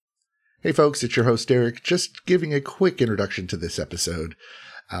Hey folks, it's your host Derek, just giving a quick introduction to this episode.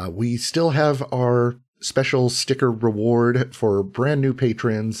 We still have our special sticker reward for brand new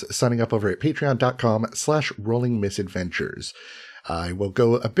patrons signing up over at patreon.com/rollingmissadventures. I will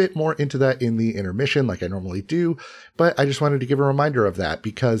go a bit more into that in the intermission like I normally do, but I just wanted to give a reminder of that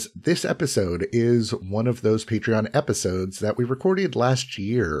because this episode is one of those Patreon episodes that we recorded last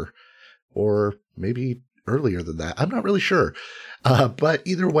year, or maybe earlier than that. I'm not really sure. But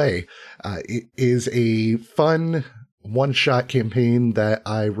either way, it is a fun one-shot campaign that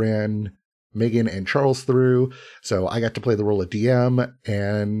I ran Megan and Charles through. So I got to play the role of DM,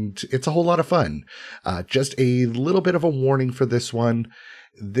 and it's a whole lot of fun. Just a little bit of a warning for this one.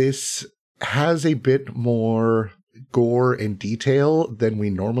 This has a bit more gore and detail than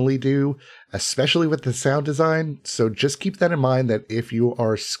we normally do, especially with the sound design. So just keep that in mind, that if you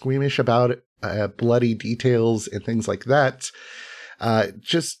are squeamish about bloody details and things like that,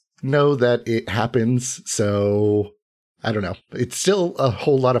 just know that it happens. So I don't know. It's still a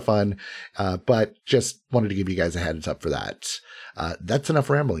whole lot of fun, but just wanted to give you guys a heads up for that. That's enough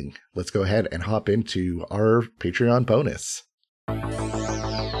rambling. Let's go ahead and hop into our Patreon bonus.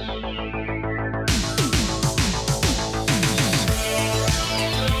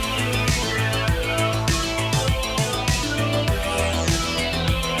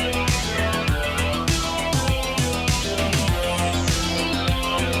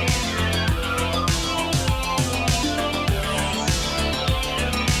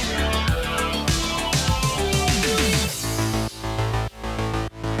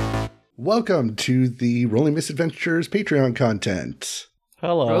 Welcome to the Rolling Misadventures Patreon content.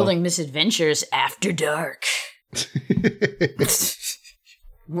 Hello. Rolling Misadventures After Dark.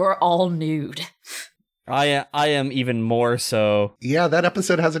 We're all nude. I am even more so. Yeah, that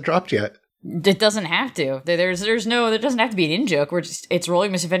episode hasn't dropped yet. It doesn't have to. There doesn't have to be an in-joke. It's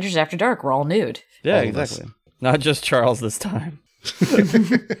Rolling Misadventures After Dark. We're all nude. Yeah, exactly. Not just Charles this time.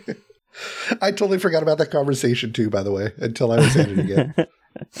 I totally forgot about that conversation too, by the way, until I was saying it again.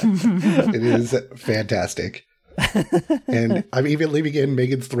 It is fantastic. And I'm even leaving in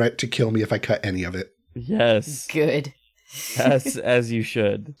Megan's threat to kill me if I cut any of it. Yes. Good. As you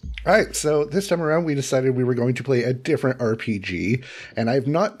should. All right, so this time around we decided we were going to play a different RPG, and I've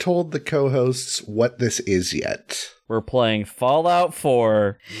not told the co-hosts what this is yet. We're playing Fallout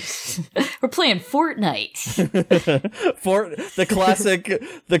 4. We're playing Fortnite.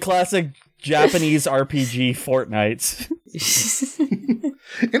 the classic Japanese RPG Fortnite.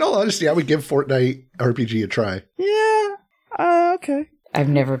 In all honesty, I would give Fortnite RPG a try. Yeah. Okay. I've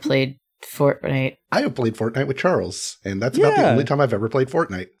never played Fortnite. I have played Fortnite with Charles, and that's about the only time I've ever played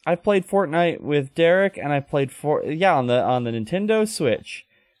Fortnite. I've played Fortnite with Derek, and I played on the Nintendo Switch.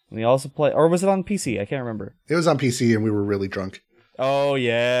 And we also play, or was it on PC? I can't remember. It was on PC, and we were really drunk. Oh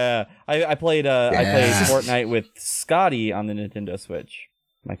yeah, I played Fortnite with Scotty on the Nintendo Switch,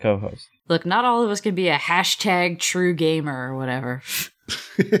 my co-host. Look, not all of us can be a hashtag true gamer or whatever.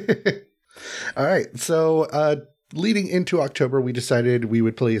 All right, so leading into October, we decided we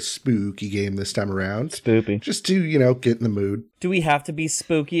would play a spooky game this time around. Spoopy. Just to, get in the mood. Do we have to be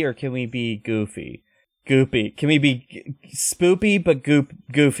spooky, or can we be goofy? Goopy. Can we be spoopy but goofy?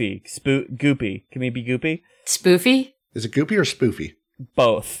 Goopy. Can we be goopy? Spoofy? Is it goopy or spoofy?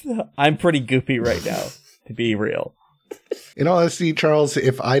 Both. I'm pretty goopy right now, to be real. In all honesty, Charles,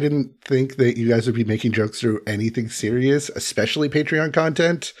 if I didn't think that you guys would be making jokes through anything serious, especially Patreon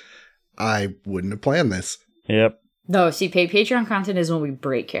content, I wouldn't have planned this. Yep. No, see, Patreon content is when we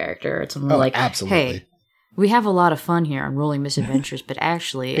break character. It's when we're like, absolutely. Hey, we have a lot of fun here on Rolling Misadventures, but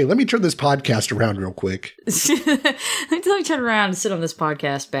actually... Hey, let me turn this podcast around real quick. Let me turn around and sit on this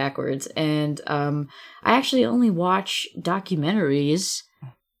podcast backwards. And I actually only watch documentaries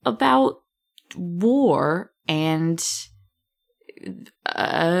about war and...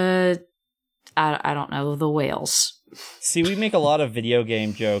 I don't know, the whales. See, we make a lot of video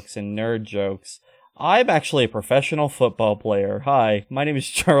game jokes and nerd jokes. I'm actually a professional football player. Hi, my name is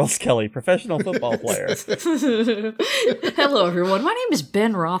Charles Kelly, professional football player. Hello, everyone. My name is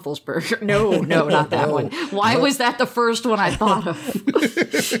Ben Roethlisberger. No, not that one. Why was that the first one I thought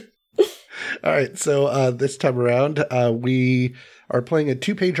of? All right, so this time around, we are playing a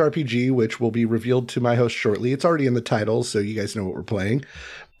 2-page RPG, which will be revealed to my host shortly. It's already in the title, so you guys know what we're playing.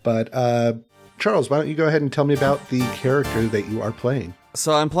 But Charles, why don't you go ahead and tell me about the character that you are playing?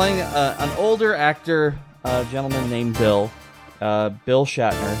 So I'm playing an older actor, gentleman named Bill Bill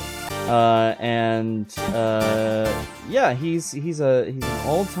Shatner, he's an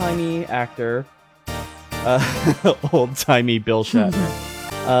old-timey actor, old-timey Bill Shatner,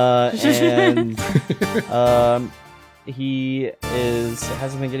 and he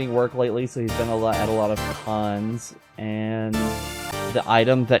hasn't been getting work lately, so he's been at a lot of cons, and the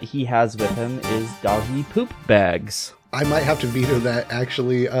item that he has with him is doggy poop bags. I might have to veto that,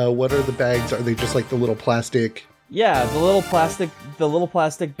 actually. What are the bags? Are they just like the little plastic? Yeah, the little plastic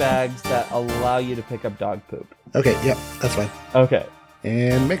bags that allow you to pick up dog poop. Okay, yeah, that's fine. Okay.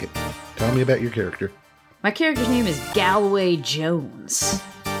 And Megan, tell me about your character. My character's name is Galloway Jones,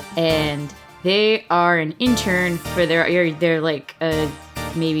 and they are an intern for they're like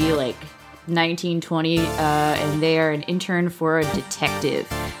maybe like 19, 20, and they are an intern for a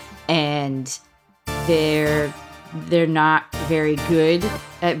detective, and they're not very good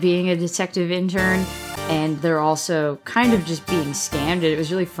at being a detective intern, and they're also kind of just being scammed. It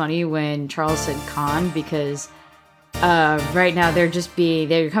was really funny when Charles said con, because right now they're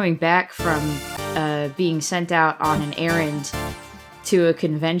coming back from being sent out on an errand to a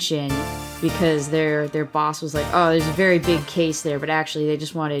convention because their boss was like, oh, there's a very big case there, but actually they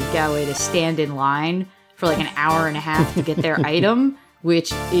just wanted Galloway to stand in line for like an hour and a half to get their item,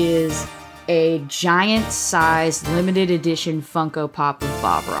 which is a giant-sized limited edition Funko Pop of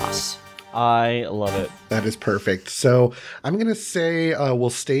Bob Ross. I love it. That is perfect. So I'm going to say we'll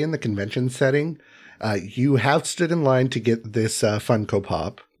stay in the convention setting. You have stood in line to get this Funko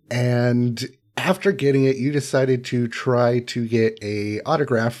Pop, and after getting it, you decided to try to get a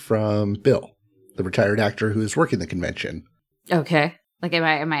autograph from Bill, the retired actor who is working the convention. Okay. Like,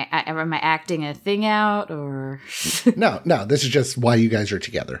 am I acting a thing out, or? No, this is just why you guys are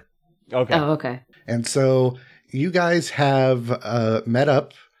together. Okay. Oh, okay. And so you guys have met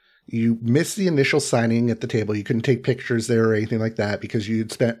up. You missed the initial signing at the table. You couldn't take pictures there or anything like that because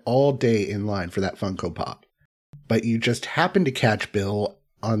you'd spent all day in line for that Funko Pop. But you just happened to catch Bill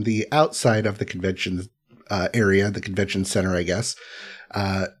on the outside of the convention area, the convention center, I guess,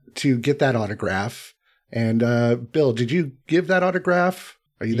 to get that autograph. And Bill, did you give that autograph?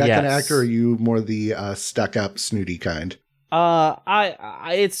 Are you that kind of actor, or are you more the stuck-up, snooty kind?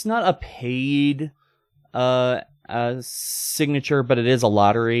 It's not a paid signature, but it is a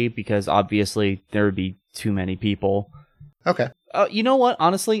lottery because obviously there would be too many people. Okay. You know what?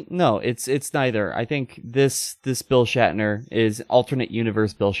 Honestly, no, it's neither. I think this Bill Shatner is alternate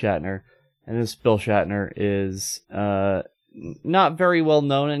universe Bill Shatner, and this Bill Shatner is not very well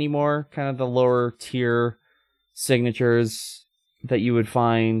known anymore. Kind of the lower tier signatures that you would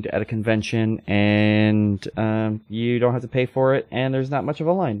find at a convention, and you don't have to pay for it, and there's not much of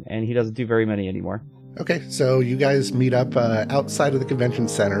a line, and he doesn't do very many anymore. Okay, so you guys meet up outside of the convention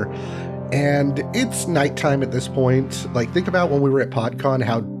center, and it's nighttime at this point. Like, think about when we were at PodCon,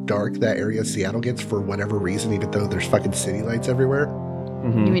 how dark that area of Seattle gets for whatever reason, even though there's fucking city lights everywhere.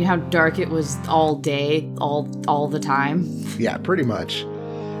 Mm-hmm. You mean how dark it was all day, all the time? Yeah, pretty much.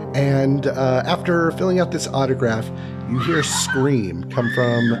 And after filling out this autograph, you hear a scream come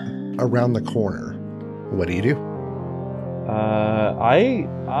from around the corner. What do you do?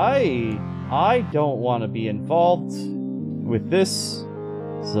 I don't want to be involved with this.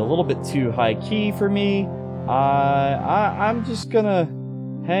 It's a little bit too high key for me. I'm just gonna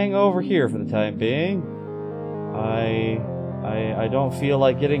hang over here for the time being. I don't feel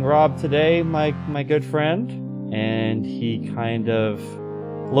like getting robbed today, my good friend. And he kind of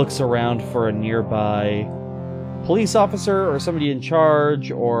looks around for a nearby police officer or somebody in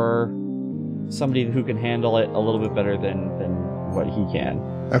charge or somebody who can handle it a little bit better than what he can.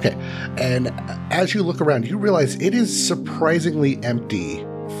 Okay, and as you look around, you realize it is surprisingly empty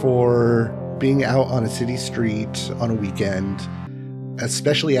for being out on a city street on a weekend,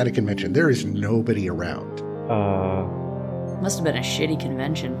 especially at a convention. There is nobody around. Must have been a shitty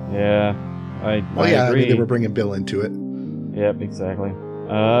convention. Yeah, I agree. I mean, they were bringing Bill into it. Yep, exactly.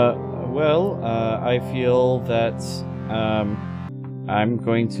 I feel that I'm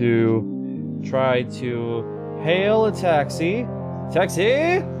going to try to hail a taxi.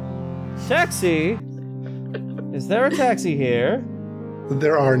 Taxi? Taxi? Is there a taxi here?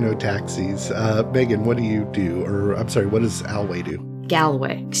 There are no taxis. Megan, what do you do? Or, I'm sorry, what does Alway do?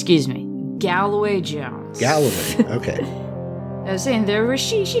 Galloway. Excuse me. Galloway Jones. Galloway. Okay. I was saying there was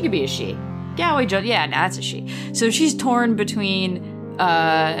she. She could be a she. Galloway Jones. Yeah, no, that's a she. So she's torn between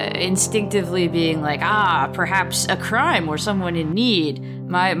instinctively being like, perhaps a crime or someone in need.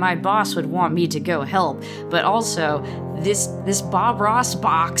 My boss would want me to go help. But also, this Bob Ross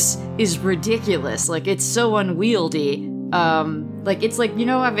box is ridiculous. Like, it's so unwieldy. Like, it's like, you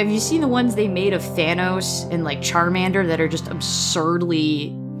know, have you seen the ones they made of Thanos and, like, Charmander that are just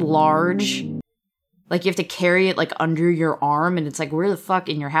absurdly large? Like, you have to carry it, like, under your arm, and it's like, where the fuck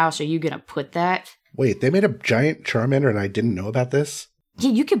in your house are you gonna put that? Wait, they made a giant Charmander and I didn't know about this?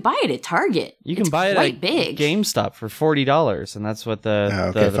 Yeah, you can buy it at Target. You can It's buy it quite at big. GameStop for $40, and that's what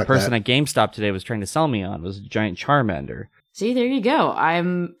the person at GameStop today was trying to sell me on, was a giant Charmander. See, there you go.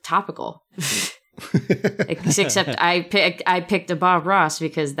 I'm topical. Except I picked a Bob Ross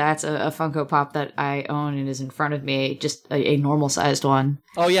because that's a Funko Pop that I own and is in front of me, just a normal sized one.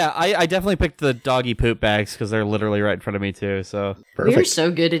 Oh yeah, I definitely picked the doggy poop bags because they're literally right in front of me too. So Perfect. We're so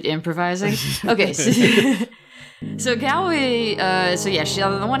good at improvising. Okay, so Galway, she,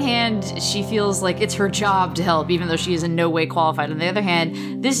 on the one hand, she feels like it's her job to help, even though she is in no way qualified. On the other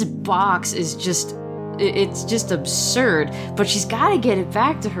hand, this box is it's just absurd, but she's got to get it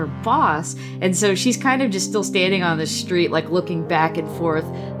back to her boss. And so she's kind of just still standing on the street, like looking back and forth,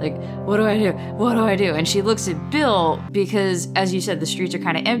 like, what do I do? What do I do? And she looks at Bill because, as you said, the streets are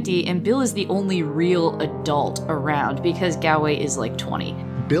kind of empty, and Bill is the only real adult around because Galway is like 20.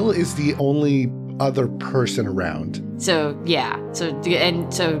 Bill is the only other person around. So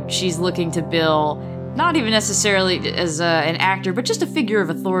so she's looking to Bill, not even necessarily as an actor, but just a figure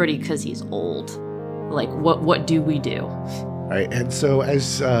of authority because he's old. Like, what do we do? All right, and so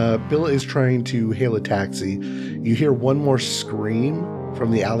as Bill is trying to hail a taxi, you hear one more scream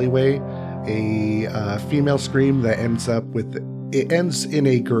from the alleyway, a female scream that ends in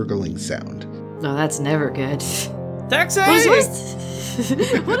a gurgling sound. No, that's never good. taxi.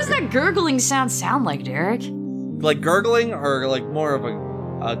 What does that gurgling sound like, Derek? Like gurgling, or like more of a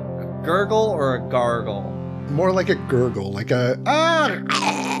gurgle or a gargle? More like a gurgle, like a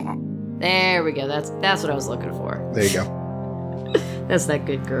There we go. That's what I was looking for. There you go. That's that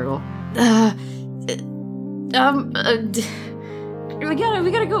good gurgle. We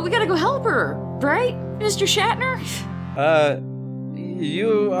gotta go help her, right, Mr. Shatner?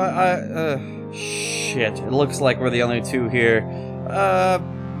 Shit. It looks like we're the only two here. I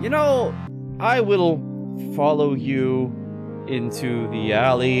will follow you into the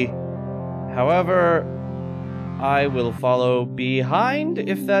alley. However, I will follow behind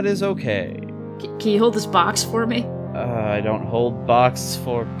if that is okay. Can you hold this box for me? I don't hold box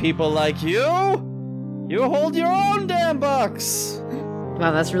for people like you. You hold your own damn box.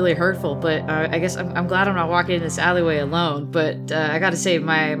 Wow, that's really hurtful, but I guess I'm glad I'm not walking in this alleyway alone, but I gotta say,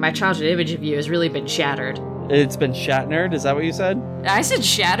 my childhood image of you has really been shattered. It's been Shatnered, is that what you said? I said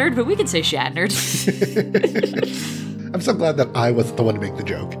shattered, but we could say Shatnered. I'm so glad that I wasn't the one to make the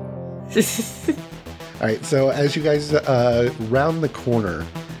joke. All right, so as you guys round the corner,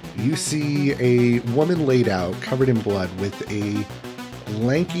 you see a woman laid out, covered in blood, with a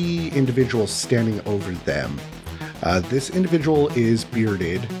lanky individual standing over them. This individual is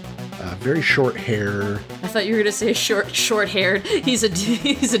bearded, very short hair. I thought you were gonna say short-haired. He's a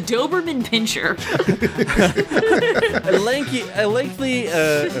Doberman Pinscher. a lengthy.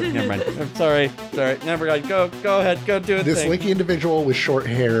 Never mind. I'm sorry. Never mind. Go ahead. Go do it. This lanky individual with short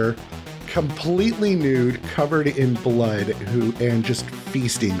hair, completely nude, covered in blood, and just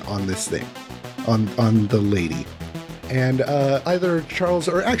feasting on this thing, on the lady. And either Charles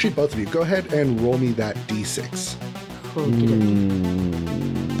or actually both of you, go ahead and roll me that d6.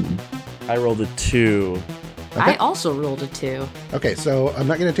 I rolled a 2. Okay. I also rolled a 2. Okay, so I'm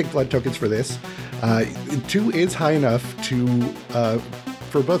not going to take blood tokens for this. 2 is high enough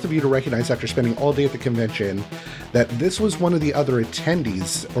for both of you to recognize after spending all day at the convention that this was one of the other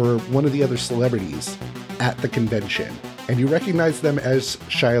attendees or one of the other celebrities at the convention. And you recognize them as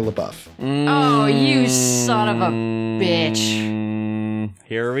Shia LaBeouf. Oh, you son of a bitch.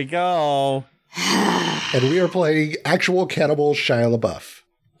 Here we go. And we are playing actual cannibal Shia LaBeouf.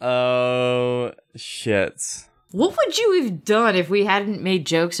 Oh, shit. What would you have done if we hadn't made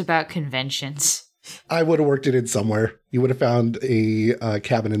jokes about conventions? I would have worked it in somewhere. You would have found a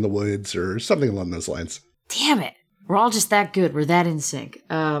cabin in the woods or something along those lines. Damn it. We're all just that good. We're that in sync.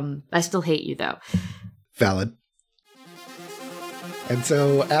 I still hate you, though. Valid. And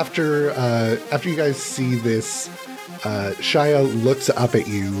so after you guys see this, Shia looks up at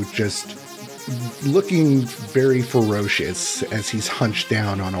you, just looking very ferocious as he's hunched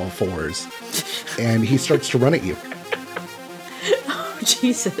down on all fours. And he starts to run at you. Oh,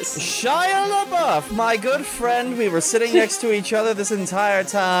 Jesus. Shia LaBeouf, my good friend. We were sitting next to each other this entire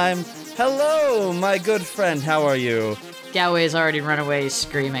time. Hello, my good friend. How are you? Galway has already run away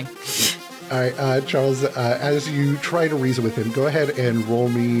screaming. All right, Charles, as you try to reason with him, go ahead and roll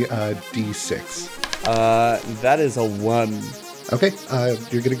me a d6. That is a 1. Okay,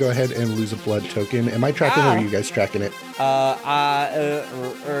 you're going to go ahead and lose a blood token. Am I tracking it or are you guys tracking it? So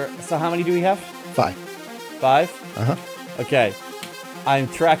how many do we have? 5. 5? Uh-huh. Okay. I'm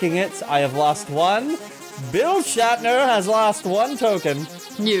tracking it. I have lost 1. Bill Shatner has lost one token.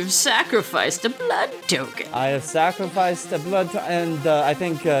 You've sacrificed a blood token. I have sacrificed a blood and I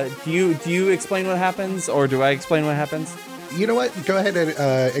think, do you explain what happens, or do I explain what happens? You know what? Go ahead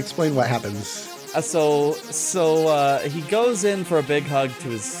and explain what happens. So he goes in for a big hug to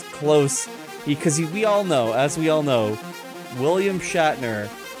his close, because we all know, William Shatner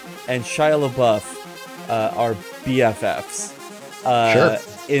and Shia LaBeouf are BFFs. Sure.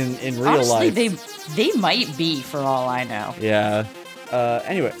 In real Honestly, life. they might be, for all I know. Yeah.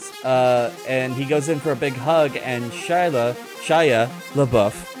 Anyways, and he goes in for a big hug, and Shia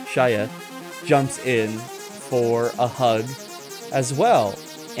LaBeouf jumps in for a hug as well,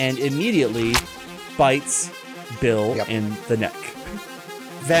 and immediately bites Bill in the neck.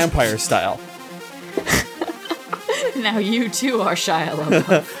 Vampire style. Now you too are Shia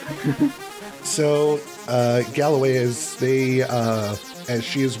LaBeouf. So, Galloway, as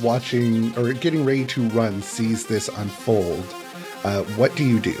she is watching or getting ready to run, sees this unfold. What do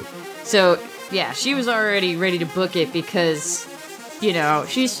you do? So, yeah, she was already ready to book it because, you know,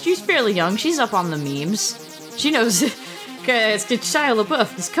 she's fairly young. She's up on the memes. She knows because Shia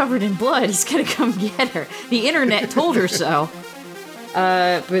LaBeouf is covered in blood. He's gonna come get her. The internet told her so.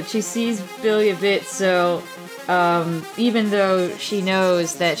 But she sees Billy a bit, so even though she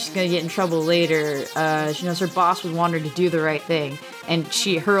knows that she's gonna get in trouble later, she knows her boss would want her to do the right thing, and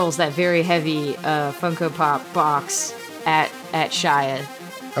she hurls that very heavy Funko Pop box at Shia.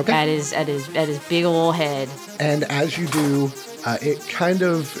 Okay. At his big ol' head. And as you do, it kind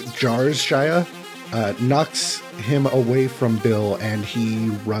of jars Shia, knocks him away from Bill, and he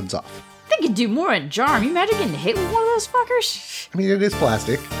runs off. They could do more than jar him. You imagine getting hit with one of those fuckers? I mean, it is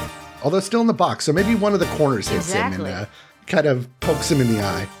plastic, although still in the box, so maybe one of the corners hits him and kind of pokes him in the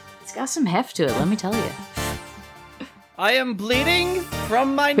eye. It's got some heft to it, let me tell you. I am bleeding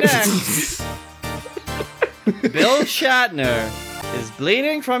from my neck. Bill Shatner is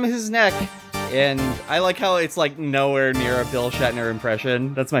bleeding from his neck, and I like how it's like nowhere near a Bill Shatner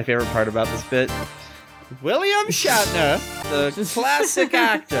impression. That's my favorite part about this bit. William Shatner, the classic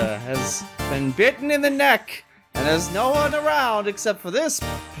actor, has been bitten in the neck, and there's no one around except for this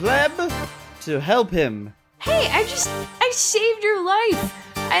pleb to help him. Hey, I saved your life,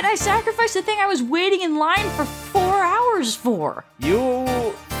 and I sacrificed the thing I was waiting in line for 4 hours for. You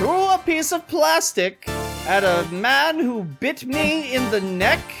threw a piece of plastic at a man who bit me in the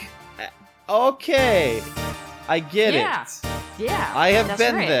neck? Okay, I get it. Yeah, I have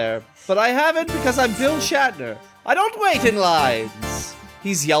been right. there, but I haven't because I'm Bill Shatner. I don't wait in lines.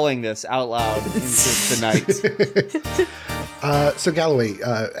 He's yelling this out loud into the night. So Galloway,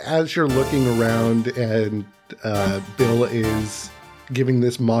 as you're looking around and Bill is giving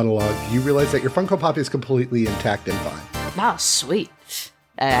this monologue, you realize that your Funko Pop is completely intact and fine. Oh, sweet.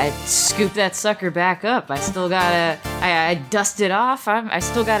 I scooped that sucker back up. I still gotta... I dust it off. I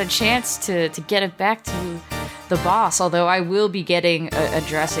still got a chance to get it back to the boss, although I will be getting a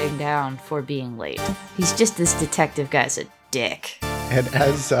dressing down for being late. He's just this detective guy's a dick. And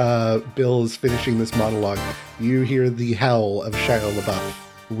as Bill is finishing this monologue, you hear the howl of Shia LaBeouf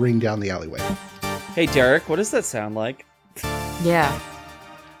ring down the alleyway. Hey, Derek, what does that sound like? Yeah.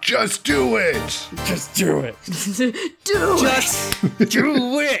 Just do it! Just do it. Just do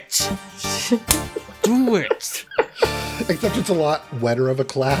it. Do it. Except it's a lot wetter of a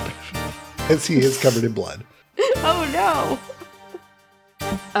clap, as he is covered in blood. Oh no.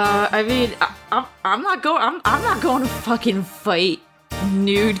 I mean, I'm not going to fucking fight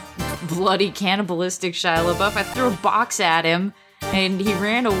nude, bloody, cannibalistic Shia LaBeouf. I threw a box at him, and he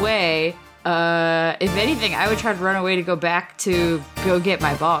ran away. If anything, I would try to run away to go back to go get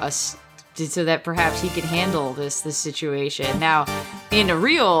my boss, so that perhaps he could handle this situation. Now, and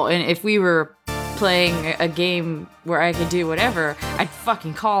if we were playing a game where I could do whatever, I'd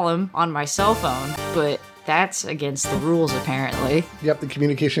fucking call him on my cell phone, but that's against the rules, apparently. Yep, the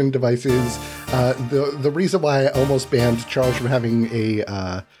communication devices. The reason why I almost banned Charles from having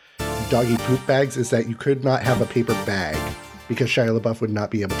a doggy poop bags is that you could not have a paper bag, because Shia LaBeouf would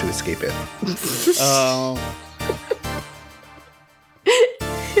not be able to escape it. Oh.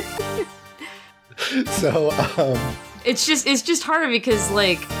 So, It's just harder because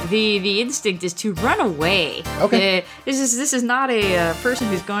like the instinct is to run away. Okay. This is not a person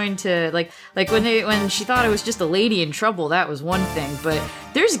who's going to like when she thought it was just a lady in trouble, that was one thing, but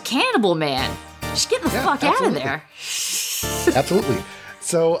there's a cannibal man. Just get the fuck out of there. Absolutely.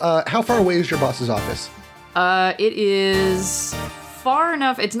 So, how far away is your boss's office? It is far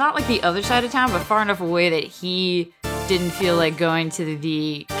enough. It's not like the other side of town, but far enough away that he didn't feel like going to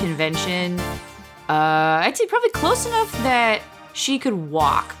the convention. I'd say probably close enough that she could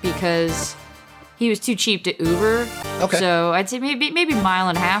walk, because he was too cheap to Uber. Okay. So I'd say maybe a mile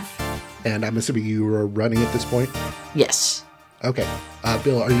and a half. And I'm assuming you were running at this point? Yes. Okay.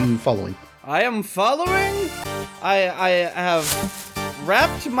 Bill, are you following? I am following. I have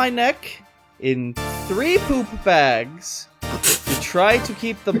wrapped my neck in 3 poop bags to try to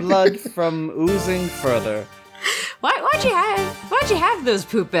keep the blood from oozing further. Why'd you have those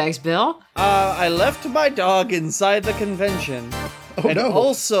poop bags, Bill? I left my dog inside the convention. Oh, and no.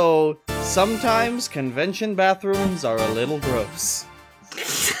 also, sometimes convention bathrooms are a little gross.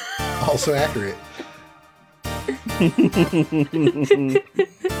 Also accurate.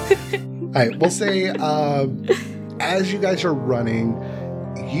 All right, we'll say as you guys are running,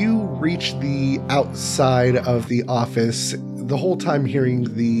 you reach the outside of the office, the whole time hearing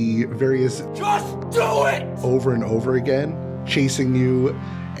the various "just do it" over and over again, chasing you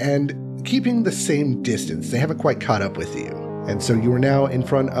and keeping the same distance. They haven't quite caught up with you. And so you are now in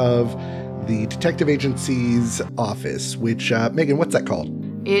front of the detective agency's office, which, Megan, what's that called?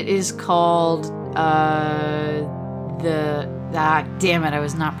 It is called, damn it, I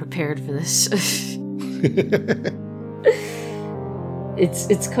was not prepared for this.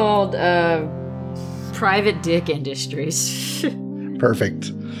 It's called, Private Dick Industries.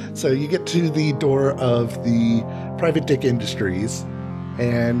 Perfect. So you get to the door of the Private Dick Industries,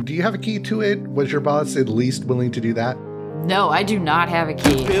 and do you have a key to it? Was your boss at least willing to do that? No, I do not have a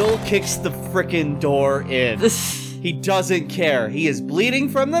key. Bill kicks the frickin' door in. He doesn't care. He is bleeding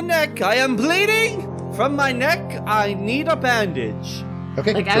from the neck. I am bleeding from my neck. I need a bandage.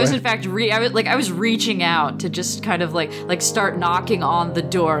 Okay. Like, I was in fact I was reaching out to just kind of like start knocking on the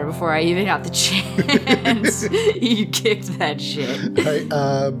door before I even got the chance. You kicked that shit. All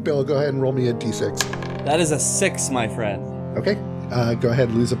right, Bill, go ahead and roll me a d6. That is a 6, my friend. Okay. Go ahead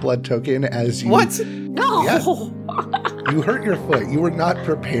and lose a blood token as you... What? No. Yeah. You hurt your foot. You were not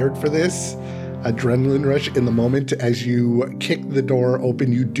prepared for this adrenaline rush in the moment. As you kick the door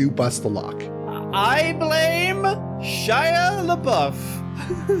open, you do bust the lock. I blame Shia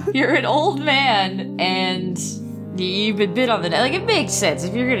LaBeouf. You're an old man and you've been bit on the neck. Like, it makes sense.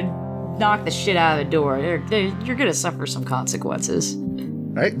 If you're gonna knock the shit out of the door, you're gonna suffer some consequences.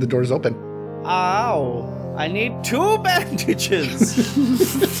 All right, the door's open. Ow. I need 2 bandages.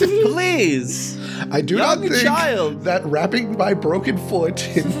 Please. I do Young not think child. that wrapping my broken foot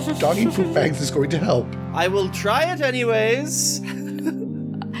in doggy poop bags is going to help. I will try it anyways.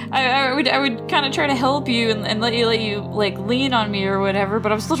 I would kind of try to help you and let you like lean on me or whatever,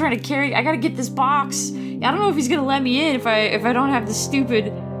 but I'm still trying to carry. I gotta get this box. I don't know if he's gonna let me in if I don't have the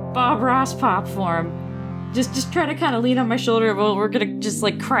stupid Bob Ross pop for him. Just try to kind of lean on my shoulder. Well, we're gonna just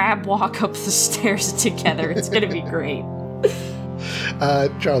like crab walk up the stairs together. It's gonna be great.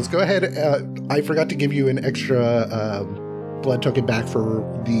 Charles, go ahead. I forgot to give you an extra blood token back for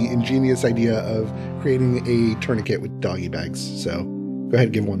the ingenious idea of creating a tourniquet with doggy bags. So go ahead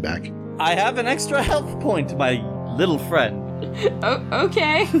and give one back. I have an extra health point, my little friend. Oh,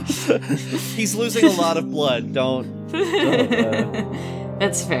 okay. He's losing a lot of blood. Don't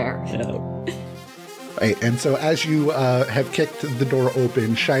That's fair. No. Right, and so as you have kicked the door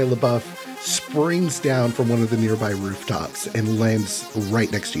open, Shia LaBeouf springs down from one of the nearby rooftops and lands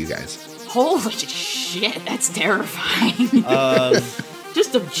right next to you guys. Holy shit, that's terrifying.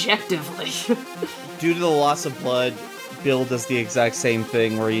 Just objectively. Due to the loss of blood, Bill does the exact same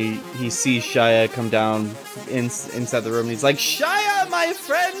thing where he sees Shia come down inside the room and he's like, Shia, my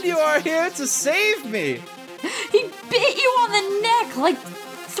friend, you are here to save me. He bit you on the neck like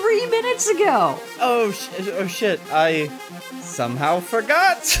 3 minutes ago. Oh shit, I somehow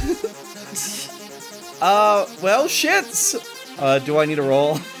forgot. Well, shits. Do I need a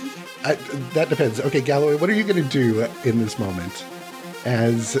roll? That depends. Okay, Galloway, what are you going to do in this moment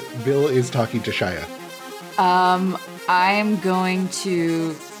as Bill is talking to Shia? I'm going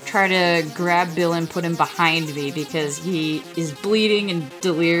to try to grab Bill and put him behind me because he is bleeding and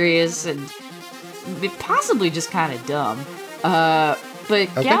delirious and possibly just kind of dumb. But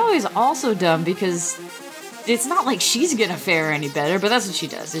okay. Galloway's also dumb because it's not like she's gonna fare any better, but that's what she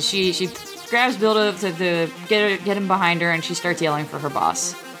does. Is she grabs Bill to get him behind her and she starts yelling for her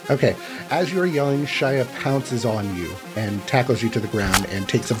boss. Okay, as you're yelling, Shia pounces on you and tackles you to the ground and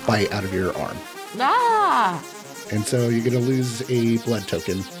takes a bite out of your arm. Ah! And so you're going to lose a blood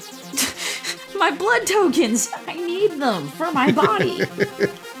token. My blood tokens! I need them for my body.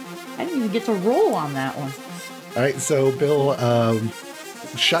 I didn't even get to roll on that one. All right, so Bill,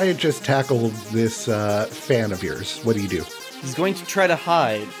 Shia just tackled this fan of yours. What do you do? He's going to try to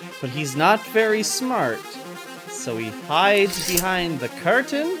hide, but he's not very smart. So he hides behind the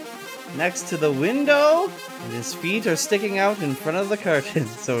curtain next to the window, and his feet are sticking out in front of the curtain,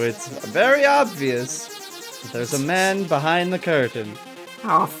 so it's very obvious that there's a man behind the curtain.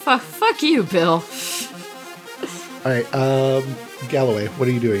 Oh, fuck you, Bill. All right, Galloway, what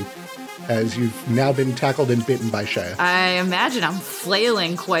are you doing? As you've now been tackled and bitten by Shia. I imagine I'm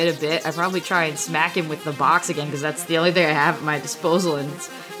flailing quite a bit. I probably try and smack him with the box again, because that's the only thing I have at my disposal, and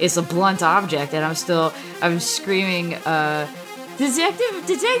it's a blunt object, and I'm screaming, Detective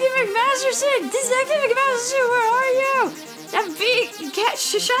McMasterson! Detective McMasterson, where are you? That big cat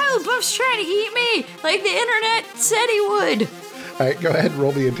Shia LaBeouf's trying to eat me, like the internet said he would. All right, go ahead and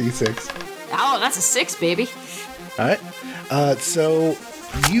roll me a d6. Oh, that's a 6, baby. All right, so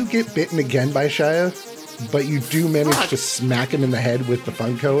you get bitten again by Shia, but you do manage to smack him in the head with the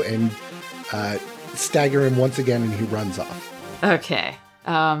Funko and stagger him once again, and he runs off. Okay.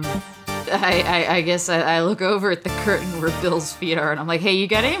 I guess I look over at the curtain where Bill's feet are, and I'm like, hey, you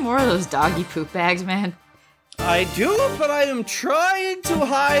got any more of those doggy poop bags, man? I do, but I am trying to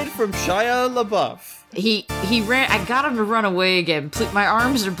hide from Shia LaBeouf. He ran. I got him to run away again. My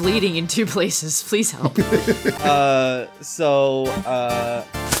arms are bleeding in 2 places. Please help. So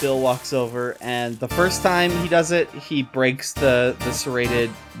Bill walks over, and the first time he does it, he breaks the serrated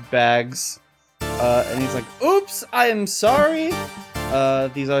bags. And he's like, oops, I am sorry.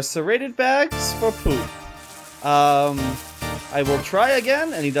 These are serrated bags for poop. I will try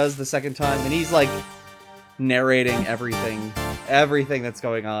again. And he does the second time, and he's like narrating everything that's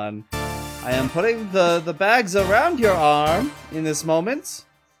going on. I am putting the bags around your arm in this moment.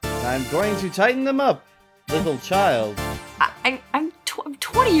 I'm going to tighten them up, little child. I'm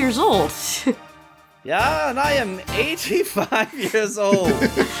 20 years old. Yeah, and I am 85 years old.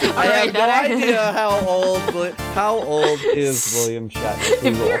 I have no idea how old is William Shatner.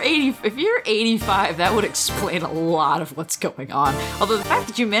 If you're 85, that would explain a lot of what's going on. Although the fact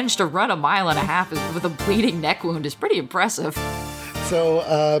that you managed to run 1.5 miles with a bleeding neck wound is pretty impressive.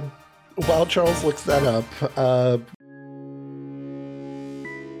 So, while Charles looks that up,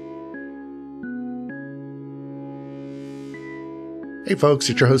 hey folks,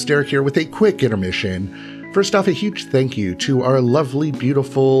 it's your host Derek here with a quick intermission. First off, a huge thank you to our lovely,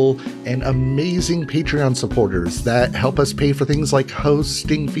 beautiful, and amazing Patreon supporters that help us pay for things like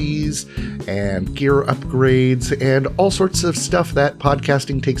hosting fees and gear upgrades and all sorts of stuff that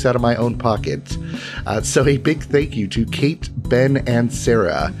podcasting takes out of my own pocket. So a big thank you to Kate, Ben, and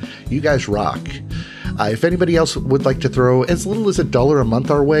Sarah. You guys rock. If anybody else would like to throw as little as $1 a month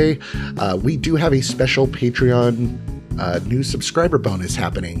our way, we do have a special Patreon new subscriber bonus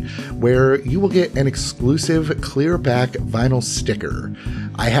happening where you will get an exclusive clear back vinyl sticker.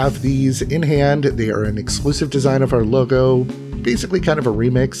 I have these in hand. They are an exclusive design of our logo, basically kind of a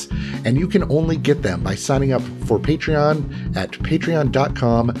remix, and you can only get them by signing up for Patreon at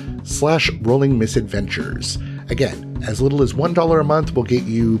patreon.com/rollingmisadventures. Again, as little as $1 a month will get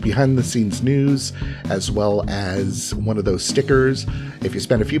you behind the scenes news as well as one of those stickers. If you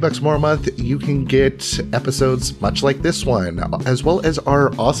spend a few bucks more a month, you can get episodes much like this one, as well as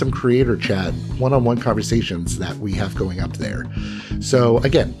our awesome creator chat, one-on-one conversations that we have going up there. So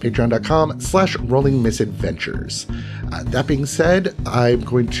again, patreon.com/rollingmisadventures. That being said, I'm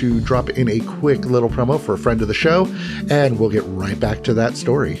going to drop in a quick little promo for a friend of the show, and we'll get right back to that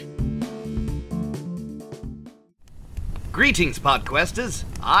story. Greetings, Podquesters.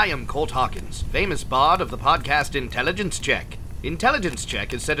 I am Colt Hawkins, famous bard of the podcast Intelligence Check. Intelligence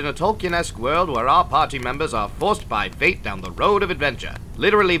Check is set in a Tolkien-esque world where our party members are forced by fate down the road of adventure.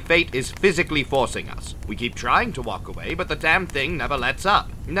 Literally, fate is physically forcing us. We keep trying to walk away, but the damn thing never lets up.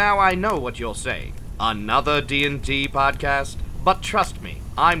 Now I know what you're saying. Another D&D podcast? But trust me,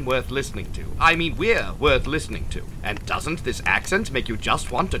 I'm worth listening to. I mean, we're worth listening to. And doesn't this accent make you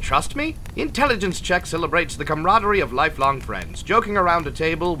just want to trust me? Intelligence Check celebrates the camaraderie of lifelong friends, joking around a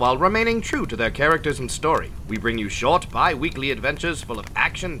table while remaining true to their characters and story. We bring you short, bi-weekly adventures full of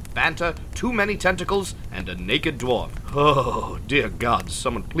action, banter, too many tentacles, and a naked dwarf. Oh, dear God,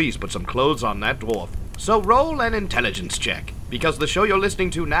 someone please put some clothes on that dwarf. So roll an intelligence check, because the show you're listening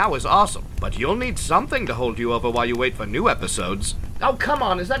to now is awesome, but you'll need something to hold you over while you wait for new episodes. Oh, come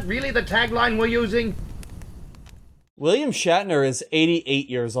on, is that really the tagline we're using? William Shatner is 88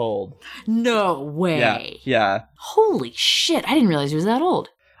 years old. No way. Yeah. Holy shit, I didn't realize he was that old.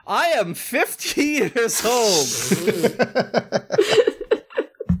 I am 50 years old.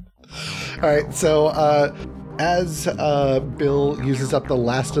 All right, so as Bill uses up the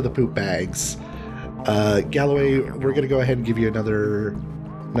last of the poop bags, Galloway, we're going to go ahead and give you another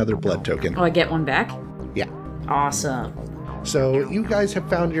blood token. Oh, I get one back? Yeah. Awesome. So you guys have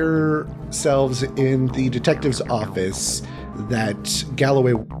found yourselves in the detective's office that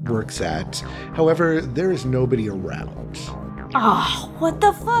Galloway works at. However, there is nobody around. Oh, what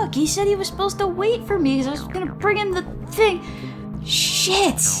the fuck? He said he was supposed to wait for me because I was gonna bring him the thing.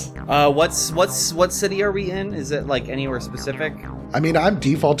 Shit. What city are we in? Is it like anywhere specific? I mean, I'm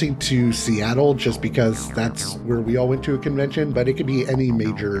defaulting to Seattle just because that's where we all went to a convention, but it could be any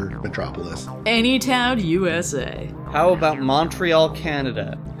major metropolis. Anytown, USA. How about Montreal,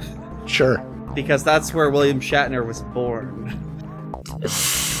 Canada? Sure. Because that's where William Shatner was born.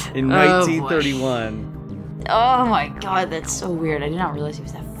 In Oh, 1931. Oh my god, that's so weird. I did not realize he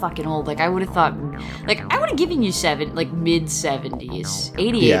was that fucking old. Like, I would have thought, like, I would have given you mid-70s.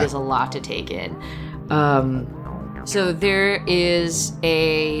 88 Yeah. is a lot to take in. So there is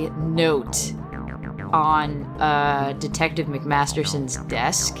a note on Detective McMasterson's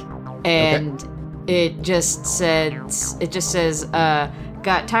desk, and it just says,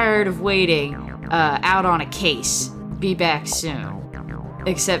 got tired of waiting, out on a case, be back soon.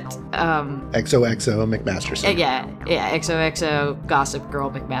 Except, XOXO McMasterson. yeah, XOXO Gossip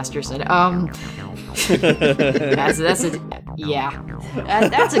Girl McMasterson.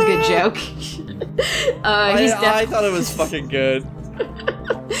 That's a good joke. I thought it was fucking good.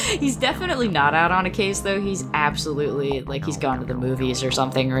 He's definitely not out on a case, though. He's absolutely, like, he's gone to the movies or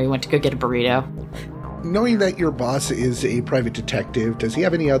something, or he went to go get a burrito. Knowing that your boss is a private detective, does he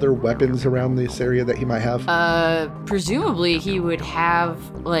have any other weapons around this area that he might have? Presumably he would have,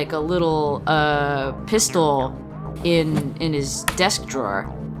 like, a little, pistol in his desk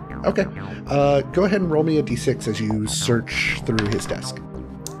drawer. Okay. Go ahead and roll me a d6 as you search through his desk.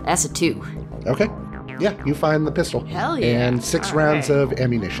 That's a 2. Okay. Yeah, you find the pistol. Hell yeah. And 6 All rounds right. of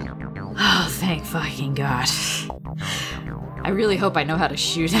ammunition. Oh, thank fucking God. I really hope I know how to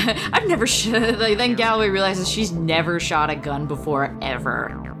shoot. I've never shot. Like, then Galloway realizes she's never shot a gun before,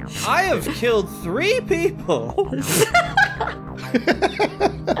 ever. I have killed 3 people.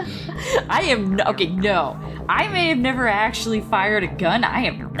 No. I may have never actually fired a gun. I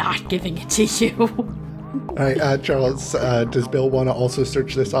am not giving it to you. All right, Charles, does Bill want to also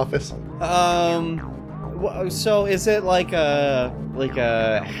search this office? So is it like a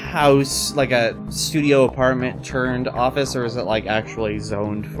house, like a studio apartment turned office, or is it like actually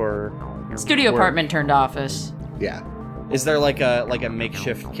zoned for Studio work? apartment turned office. Yeah. Is there like a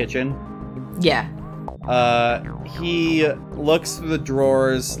makeshift kitchen? Yeah. He looks through the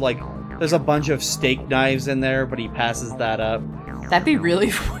drawers, like there's a bunch of steak knives in there, but he passes that up. That'd be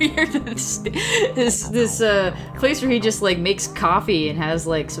really weird. This place where he just like makes coffee and has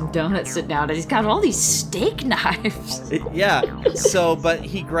like some donuts sitting out, and he's got all these steak knives. Yeah. So, but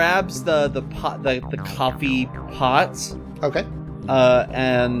he grabs the coffee pot. Okay.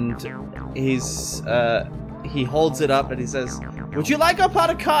 And he holds it up and he says, "Would you like a pot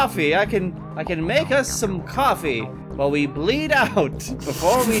of coffee? I can make us some coffee while we bleed out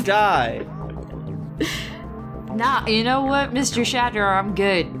before we die." Nah, you know what, Mr. Shatner, I'm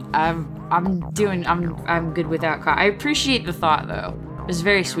good. I'm good without coffee. I appreciate the thought, though. It's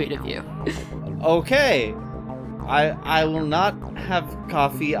very sweet of you. Okay. I will not have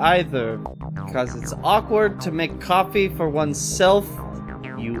coffee either, because it's awkward to make coffee for oneself,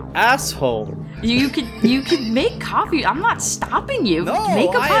 you asshole. You could make coffee. I'm not stopping you. No,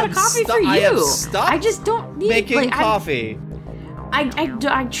 make a I pot am of coffee for you. I have stopped I just don't need making like, coffee.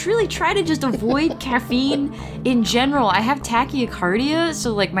 I truly try to just avoid caffeine in general. I have tachycardia,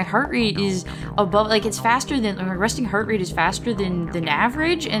 so like my heart rate is above, like it's faster than, my resting heart rate is faster than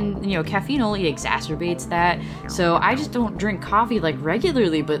average, and you know, caffeine only exacerbates that. So I just don't drink coffee like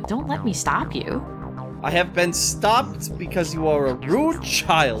regularly, but don't let me stop you. I have been stopped because you are a rude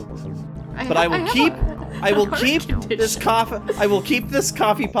child. But I will keep this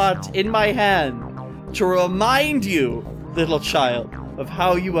coffee pot in my hand to remind you, little child, of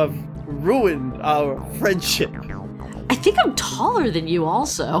how you have ruined our friendship. I think I'm taller than you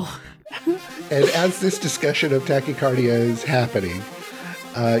also. And as this discussion of tachycardia is happening,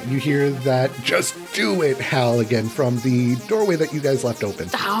 you hear that "Just do it, Hal" again from the doorway that you guys left open.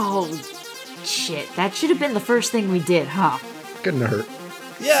 Oh, shit. That should have been the first thing we did, huh? Couldn't hurt.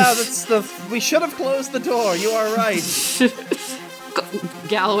 Yeah, we should have closed the door. You are right.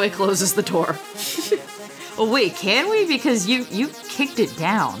 Galloway closes the door. Oh, wait, can we? Because you kicked it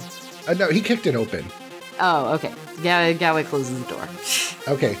down. No, he kicked it open. Oh, okay. Galloway closes the door.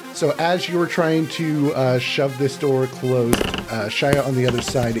 Okay, so as you're trying to shove this door closed, Shia on the other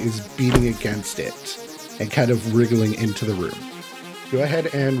side is beating against it and kind of wriggling into the room. Go ahead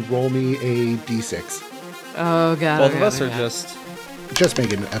and roll me a d6. Oh, God. Both of us are just... Just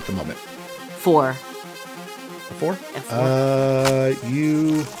Megan at the moment. 4. A 4? A 4.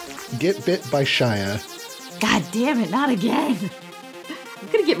 You get bit by Shia, God damn it, not again. I'm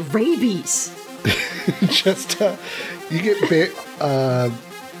gonna get rabies. Just, you get bit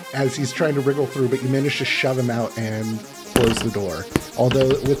as he's trying to wriggle through, but you manage to shove him out and close the door. Although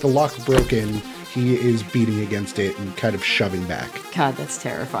with the lock broken, he is beating against it and kind of shoving back. God, that's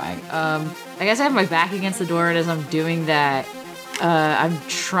terrifying. I guess I have my back against the door, and as I'm doing that, I'm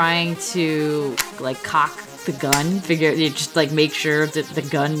trying to like cock the gun, just like make sure that the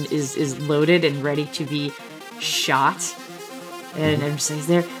gun is loaded and ready to be shot. And I'm just like,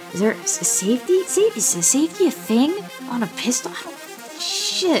 is there a safety? Is safety a thing on a pistol?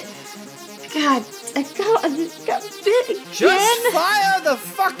 Shit. God, I got bit again. Just fire the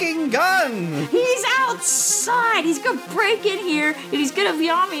fucking gun! He's outside. He's gonna break in here, and he's gonna be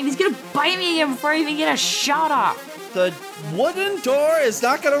on me, and he's gonna bite me again before I even get a shot off. The wooden door is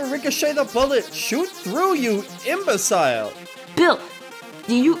not gonna ricochet the bullet. Shoot through, you imbecile! Bill,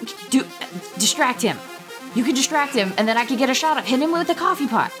 distract him. You can distract him, and then I can get a shot of hit him with the coffee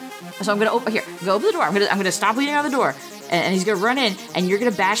pot. So I'm gonna open the door. I'm gonna stop bleeding out of the door, and he's gonna run in, and you're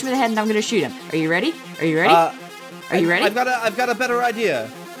gonna bash him in the head, and I'm gonna shoot him. Are you ready? Are you ready? Are you ready? I've got a better idea.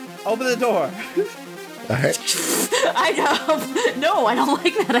 Open the door. All right. I know. No, I don't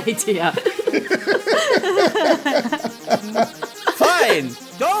like that idea. Fine.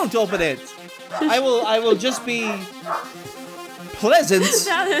 Don't open it. I will just be pleasant.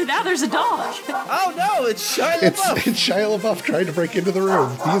 Now there's a dog. Oh no, it's Shia LaBeouf. It's Shia LaBeouf trying to break into the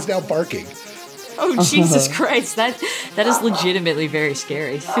room. He is now barking. Oh Jesus Christ! That is legitimately very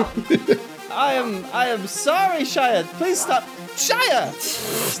scary. I am sorry, Shia. Please stop. Shia!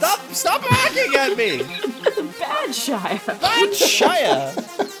 Stop barking at me! Bad Shia. Bad Shia!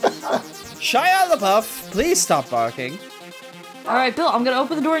 Shia LaBeouf, please stop barking. All right, Bill, I'm gonna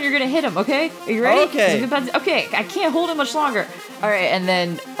open the door and you're gonna hit him. Okay? Are you ready? Okay. Okay. I can't hold him much longer. All right, and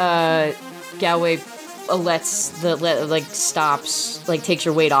then Galway stops, takes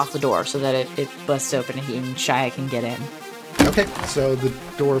your weight off the door so that it busts open and Shia can get in. Okay, so the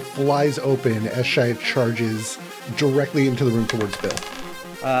door flies open as Shia charges directly into the room towards Bill.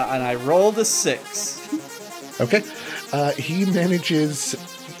 And I rolled a 6. Okay,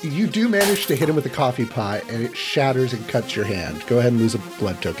 you do manage to hit him with the coffee pot, and it shatters and cuts your hand. Go ahead and lose a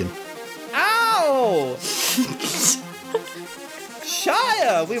blood token. Ow!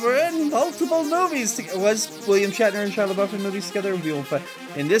 Shia! We were in multiple movies together. Was William Shatner and Shia LaBeouf in movies together?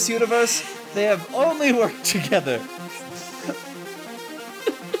 In this universe, they have only worked together.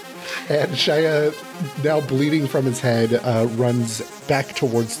 And Shia, now bleeding from his head, runs back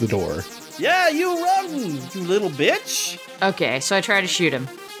towards the door. Yeah, you run, you little bitch! Okay, so I try to shoot him.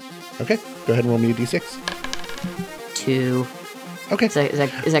 Okay, go ahead and roll me a d6. 2. Okay. Is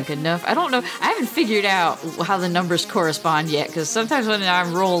that good enough? I don't know. I haven't figured out how the numbers correspond yet, because sometimes when I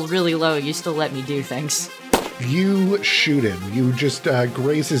roll really low, you still let me do things. You shoot him. You just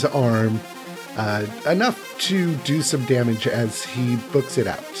graze his arm enough to do some damage as he books it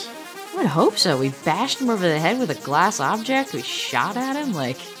out. I would hope so. We bashed him over the head with a glass object. We shot at him.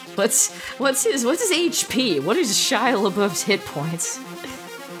 What's his HP? What is Shia LaBeouf's hit points?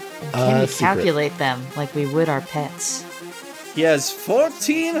 Can we calculate them like we would our pets? He has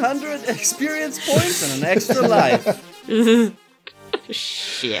 1,400 experience points and an extra life.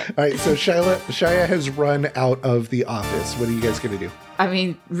 Shit. All right, so Shia has run out of the office. What are you guys going to do? I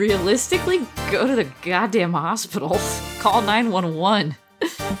mean, realistically, go to the goddamn hospital. Call 911.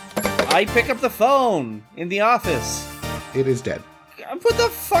 I pick up the phone in the office. It is dead. What the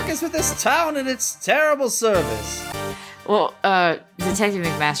fuck is with this town and its terrible service? Well, Detective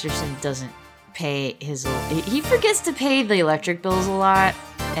McMasterson doesn't pay his... He forgets to pay the electric bills a lot,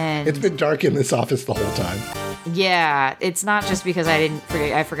 and... It's been dark in this office the whole time. Yeah, it's not just because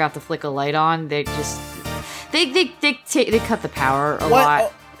I forgot to flick a light on. They just... They cut the power a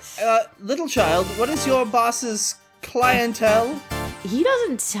lot. Little child, what is your boss's clientele? He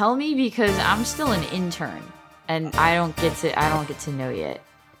doesn't tell me because I'm still an intern, and I don't get to know yet.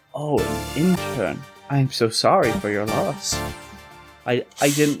 Oh, an intern. I'm so sorry for your loss. I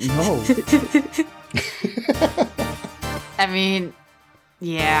didn't know. I mean,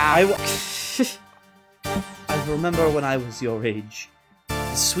 yeah. I remember when I was your age.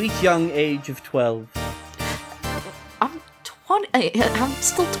 The sweet young age of 12. I'm 20. I'm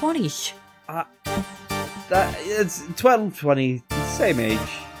still 20. It's 12, 20, same age.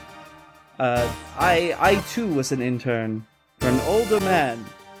 I too was an intern for an older man.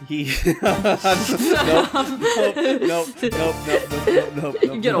 He nope.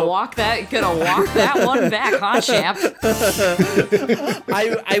 You're gonna walk that one back, huh, champ?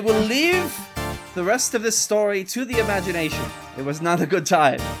 I will leave the rest of this story to the imagination. It was not a good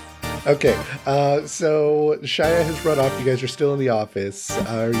time. Okay, so Shia has run off. You guys are still in the office.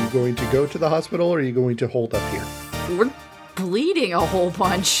 Are you going to go to the hospital, or are you going to hold up here? We're bleeding a whole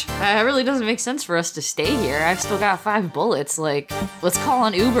bunch. It really doesn't make sense for us to stay here. I've still got 5 bullets. Like, let's call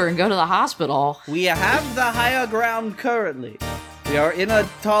an Uber and go to the hospital. We have the higher ground currently. We are in a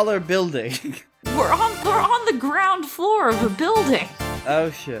taller building. We're on the ground floor of a building.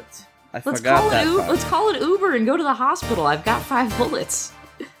 Oh shit! I Let's forgot call that it. part. Let's call it Uber and go to the hospital. I've got 5 bullets.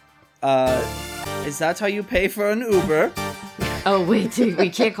 Is that how you pay for an Uber? Oh wait, dude,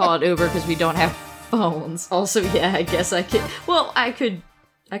 we can't call it Uber because we don't have phones. Also, yeah, I guess I could. Well, I could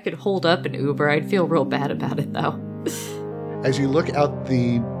hold up an Uber. I'd feel real bad about it though. As you look out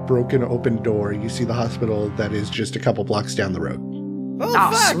the broken open door, you see the hospital that is just a couple blocks down the road. Oh,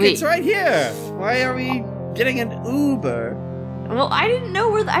 Oh, fuck! sweet. It's right here. Why are we getting an Uber? Well, I didn't know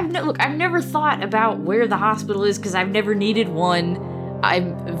where. I've never thought about where the hospital is because I've never needed one.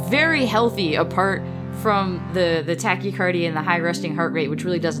 I'm very healthy apart from the tachycardia and the high resting heart rate, which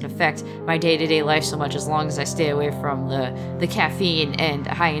really doesn't affect my day-to-day life so much as long as I stay away from the caffeine and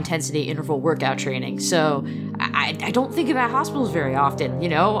high-intensity interval workout training. So I don't think about hospitals very often, you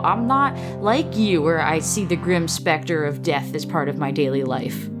know? I'm not like you where I see the grim specter of death as part of my daily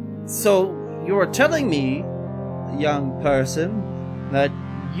life. So you're telling me, young person, that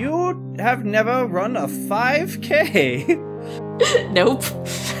you have never run a 5K? Nope.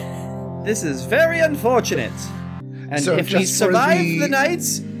 This is very unfortunate. And So if we just for survive the- the night,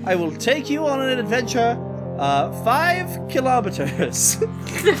 I will take you on an adventure 5 kilometers. So